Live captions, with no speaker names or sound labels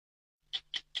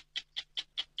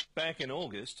Back in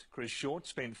August, Chris Short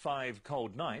spent 5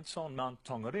 cold nights on Mount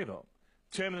Tongariro.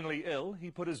 Terminally ill,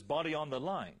 he put his body on the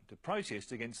line to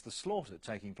protest against the slaughter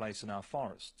taking place in our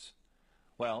forests.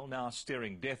 Well, now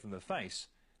staring death in the face,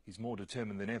 he's more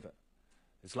determined than ever.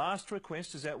 His last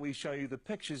request is that we show you the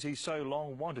pictures he so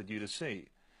long wanted you to see.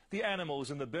 The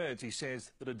animals and the birds, he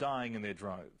says, that are dying in their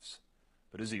droves.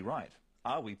 But is he right?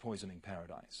 Are we poisoning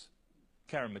paradise?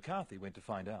 Karen McCarthy went to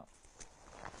find out.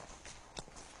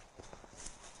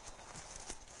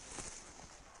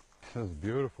 This is a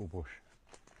beautiful bush.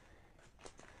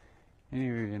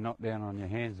 Anywhere you're not down on your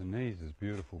hands and knees is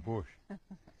beautiful bush.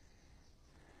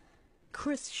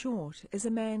 Chris Short is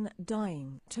a man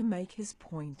dying to make his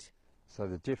point. So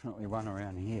there's definitely one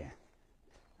around here.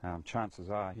 Chances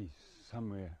are he's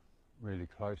somewhere really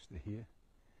close to here.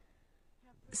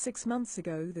 6 months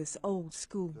ago, this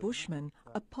old-school bushman,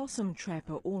 a possum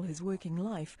trapper all his working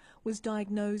life, was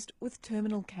diagnosed with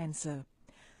terminal cancer.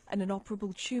 An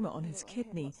inoperable tumour on his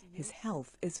kidney, his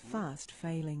health is fast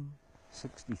failing.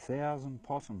 60,000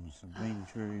 possums have been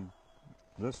through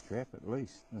this trap at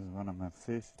least. This is one of my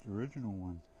first original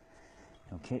ones.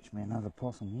 I'll catch me another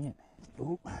possum yet.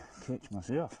 Oh, catch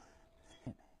myself.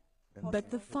 But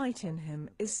the fight in him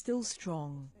is still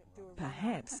strong,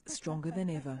 perhaps stronger than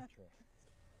ever.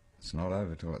 It's not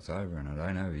over till it's over, and it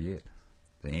ain't over yet.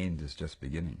 The end is just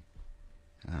beginning.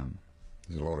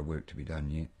 There's a lot of work to be done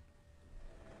yet.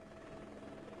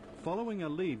 Following a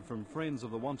lead from friends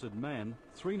of the wanted man,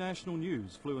 3 National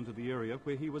News flew into the area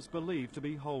where he was believed to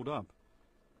be holed up.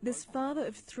 This father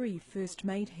of 3 first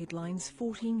made headlines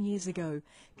 14 years ago,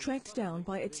 tracked down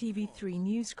by a TV3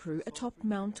 news crew atop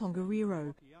Mount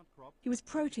Tongariro. He was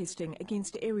protesting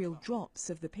against aerial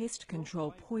drops of the pest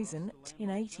control poison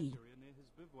 1080.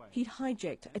 He'd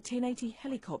hijacked a 1080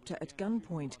 helicopter at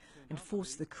gunpoint and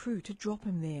forced the crew to drop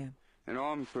him there. And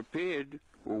I'm prepared,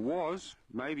 or was,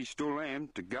 maybe still am,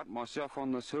 to gut myself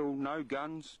on this hill, no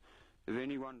guns, if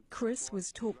anyone... Chris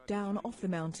was talked down off the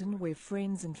mountain where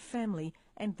friends and family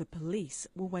and the police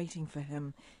were waiting for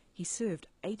him. He served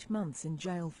 8 months in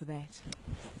jail for that.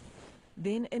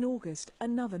 Then in August,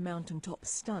 another mountaintop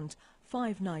stunt,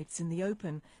 5 nights in the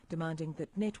open, demanding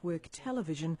that network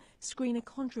television screen a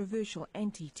controversial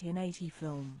anti-1080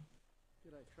 film.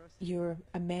 You're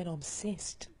a man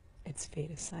obsessed, it's fair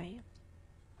to say.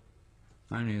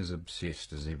 Only as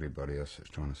obsessed as everybody else that's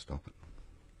trying to stop it.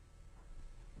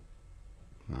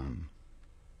 I'm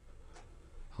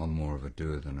more of a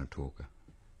doer than a talker.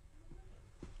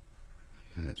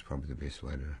 And that's probably the best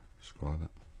way to describe it.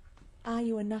 Are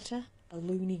you a nutter? A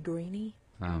loony greenie?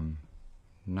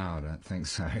 No, I don't think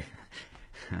so.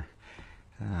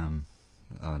 I'm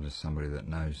just somebody that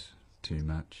knows too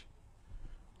much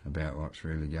about what's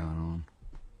really going on.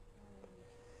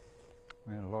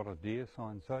 We had a lot of deer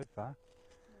signs so far.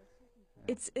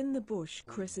 It's in the bush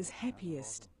Chris is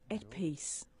happiest, at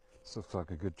peace. This looks like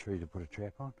a good tree to put a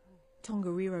trap on.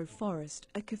 Tongariro Forest,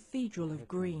 a cathedral of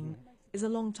green, is a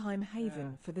long-time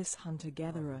haven for this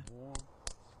hunter-gatherer.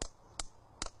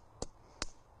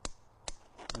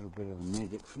 A little bit of a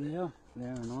magic flower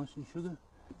and icing sugar.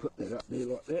 Put that up there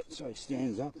like that so it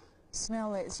stands up.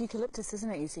 Smell that. It's eucalyptus, isn't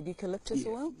it? You said eucalyptus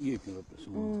oil? Yeah, eucalyptus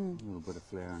oil. A little bit of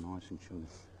flour and icing sugar.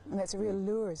 And that's a real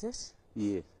lure, is it?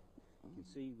 Yeah.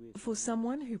 For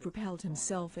someone who propelled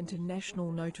himself into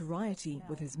national notoriety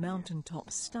with his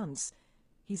mountaintop stunts,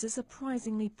 he's a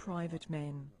surprisingly private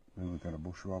man. Well, we've got a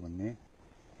bush robin there.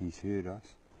 He's heard us.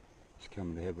 He's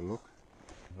coming to have a look.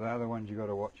 The other ones you've got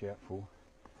to watch out for.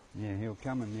 Yeah, he'll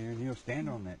come in there and he'll stand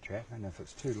on that trap, and if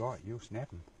it's too light, you'll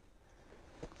snap him.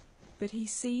 But he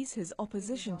sees his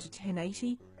opposition to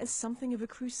 1080 as something of a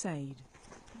crusade.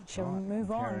 Shall we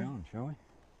move on? Carry on, shall we?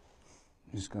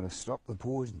 Just got to stop the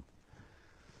poison.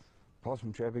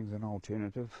 Possum trapping's an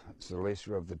alternative. It's the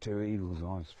lesser of the 2 evils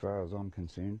as far as I'm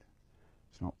concerned.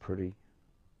 It's not pretty.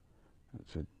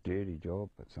 It's a dirty job,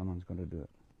 but someone's got to do it.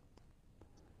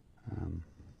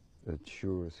 It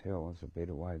sure as hell is a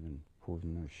better way than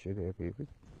poisoning the shit out of people.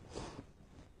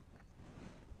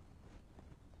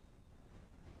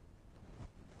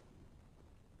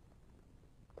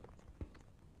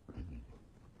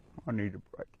 I need a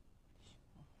break.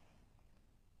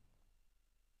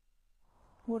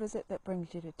 What is it that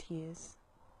brings you to tears?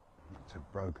 It's a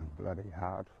broken bloody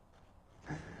heart.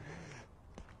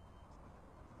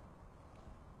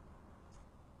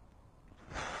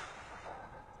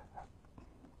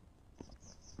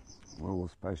 We're all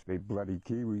supposed to be bloody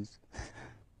Kiwis,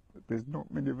 but there's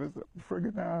not many of us that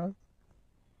friggin' are.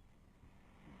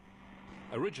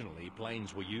 Originally,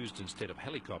 planes were used instead of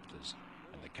helicopters,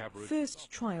 and the coverage...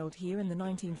 First trialled here in the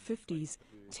 1950s,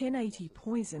 1080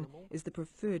 poison is the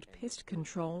preferred pest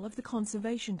control of the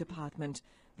Conservation Department,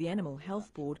 the Animal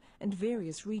Health Board and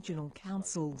various regional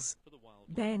councils.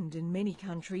 Banned in many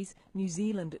countries, New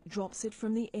Zealand drops it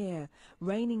from the air,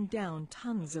 raining down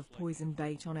tons of poison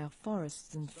bait on our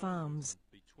forests and farms.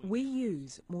 We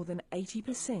use more than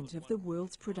 80% of the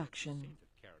world's production.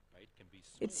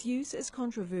 Its use is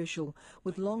controversial,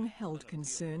 with long-held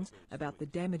concerns about the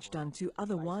damage done to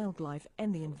other wildlife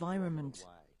and the environment.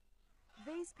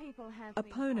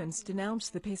 Opponents denounce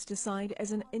the pesticide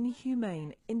as an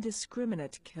inhumane,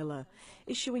 indiscriminate killer,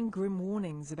 issuing grim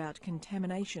warnings about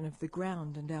contamination of the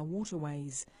ground and our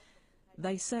waterways.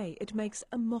 They say it makes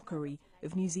a mockery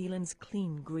of New Zealand's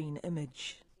clean green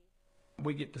image.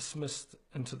 We get dismissed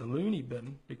into the loony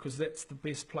bin because that's the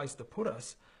best place to put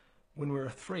us when we're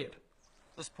a threat.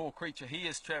 This poor creature here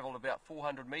has travelled about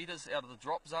 400 metres out of the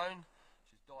drop zone.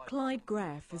 Clyde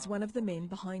Graff is one of the men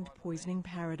behind Poisoning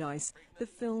Paradise, the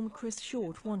film Chris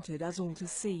Short wanted us all to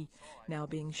see, now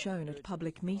being shown at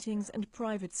public meetings and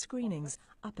private screenings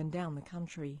up and down the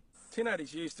country. 1080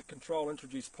 is used to control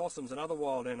introduced possums and other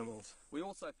wild animals. We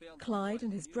also found Clyde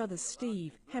and his brother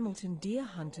Steve, Hamilton deer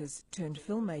hunters turned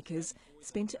filmmakers,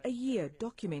 spent a year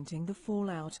documenting the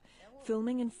fallout,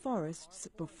 filming in forests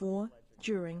before,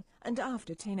 during and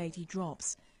after 1080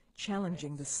 drops,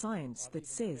 challenging the science that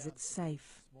says it's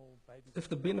safe. If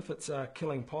the benefits are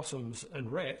killing possums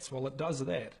and rats, well, it does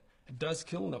that. It does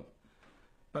kill them.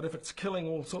 But if it's killing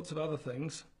all sorts of other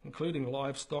things, including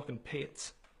livestock and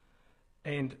pets,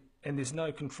 and there's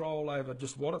no control over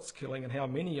just what it's killing and how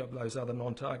many of those other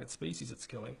non-target species it's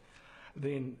killing,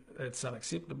 then it's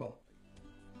unacceptable.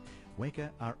 Weka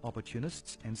are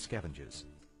opportunists and scavengers.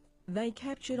 They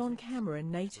captured on camera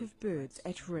native birds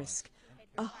at risk,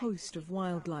 a host of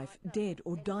wildlife dead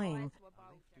or dying,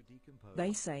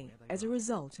 they say, as a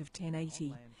result of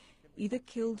 1080, either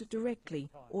killed directly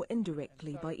or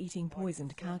indirectly by eating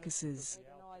poisoned carcasses.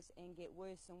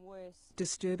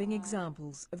 Disturbing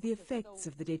examples of the effects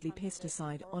of the deadly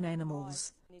pesticide on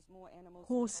animals.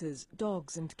 Horses,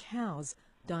 dogs and cows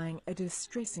dying a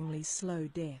distressingly slow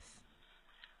death.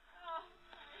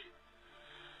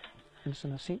 It's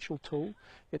an essential tool,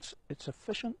 it's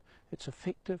efficient, it's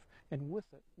effective, and with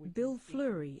it... Bill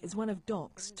Fleury is one of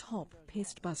DOC's top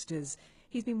pest busters.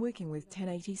 He's been working with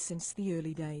 1080 since the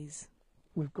early days.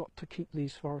 We've got to keep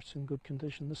these forests in good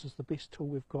condition. This is the best tool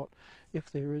we've got.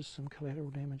 If there is some collateral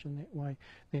damage in that way,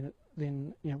 then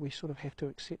you know, we sort of have to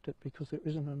accept it, because there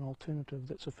isn't an alternative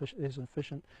that's as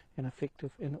efficient and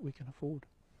effective and that we can afford.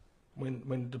 When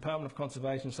the Department of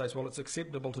Conservation says, well, it's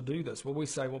acceptable to do this, well, we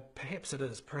say, well, perhaps it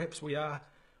is. Perhaps we are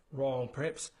wrong.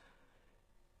 Perhaps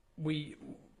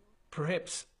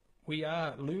we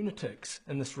are lunatics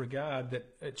in this regard, that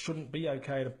it shouldn't be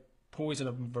okay to poison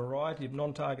a variety of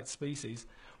non-target species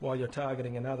while you're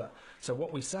targeting another. So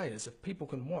what we say is, if people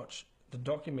can watch the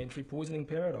documentary Poisoning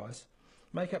Paradise,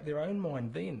 make up their own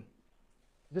mind then.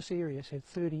 This area has had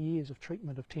 30 years of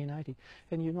treatment of 1080,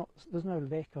 and there's no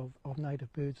lack of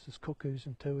native birds. There's cuckoos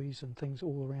and tuis and things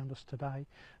all around us today.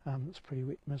 It's a pretty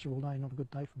wet, miserable day, not a good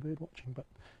day for bird watching, but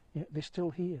you know, they're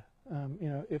still here. You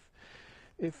know,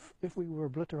 if we were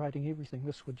obliterating everything,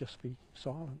 this would just be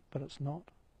silent, but it's not.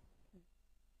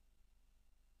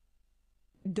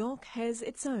 DOC has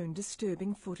its own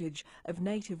disturbing footage of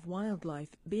native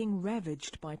wildlife being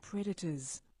ravaged by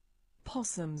predators.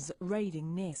 Possums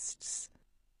raiding nests.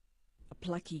 A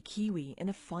plucky kiwi in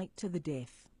a fight to the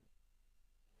death.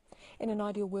 In an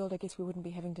ideal world, I guess we wouldn't be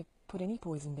having to put any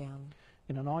poison down.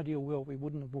 In an ideal world, we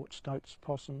wouldn't have brought stoats,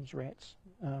 possums, rats,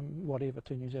 whatever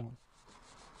to New Zealand.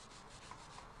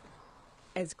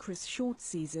 As Chris Short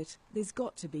sees it, there's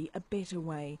got to be a better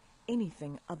way,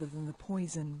 anything other than the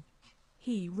poison.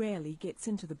 He rarely gets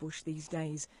into the bush these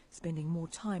days, spending more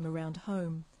time around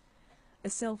home. A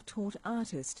self-taught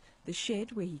artist, the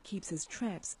shed where he keeps his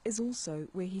traps is also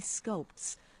where he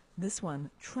sculpts. This one,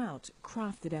 trout,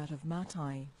 crafted out of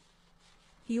matai.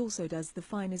 He also does the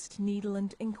finest needle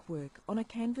and ink work on a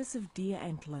canvas of deer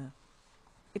antler.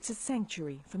 It's a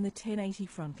sanctuary from the 1080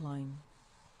 frontline.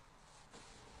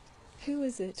 Who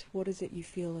is it? What is it you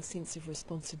feel a sense of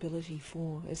responsibility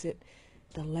for? Is it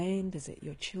the land? Is it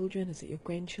your children? Is it your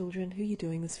grandchildren? Who are you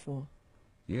doing this for?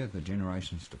 Yeah, the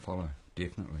generations to follow,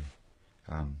 definitely.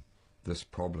 This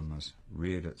problem has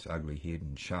reared its ugly head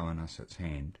and shown us its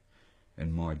hand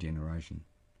in my generation.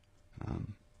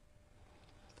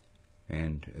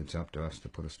 And it's up to us to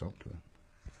put a stop to it.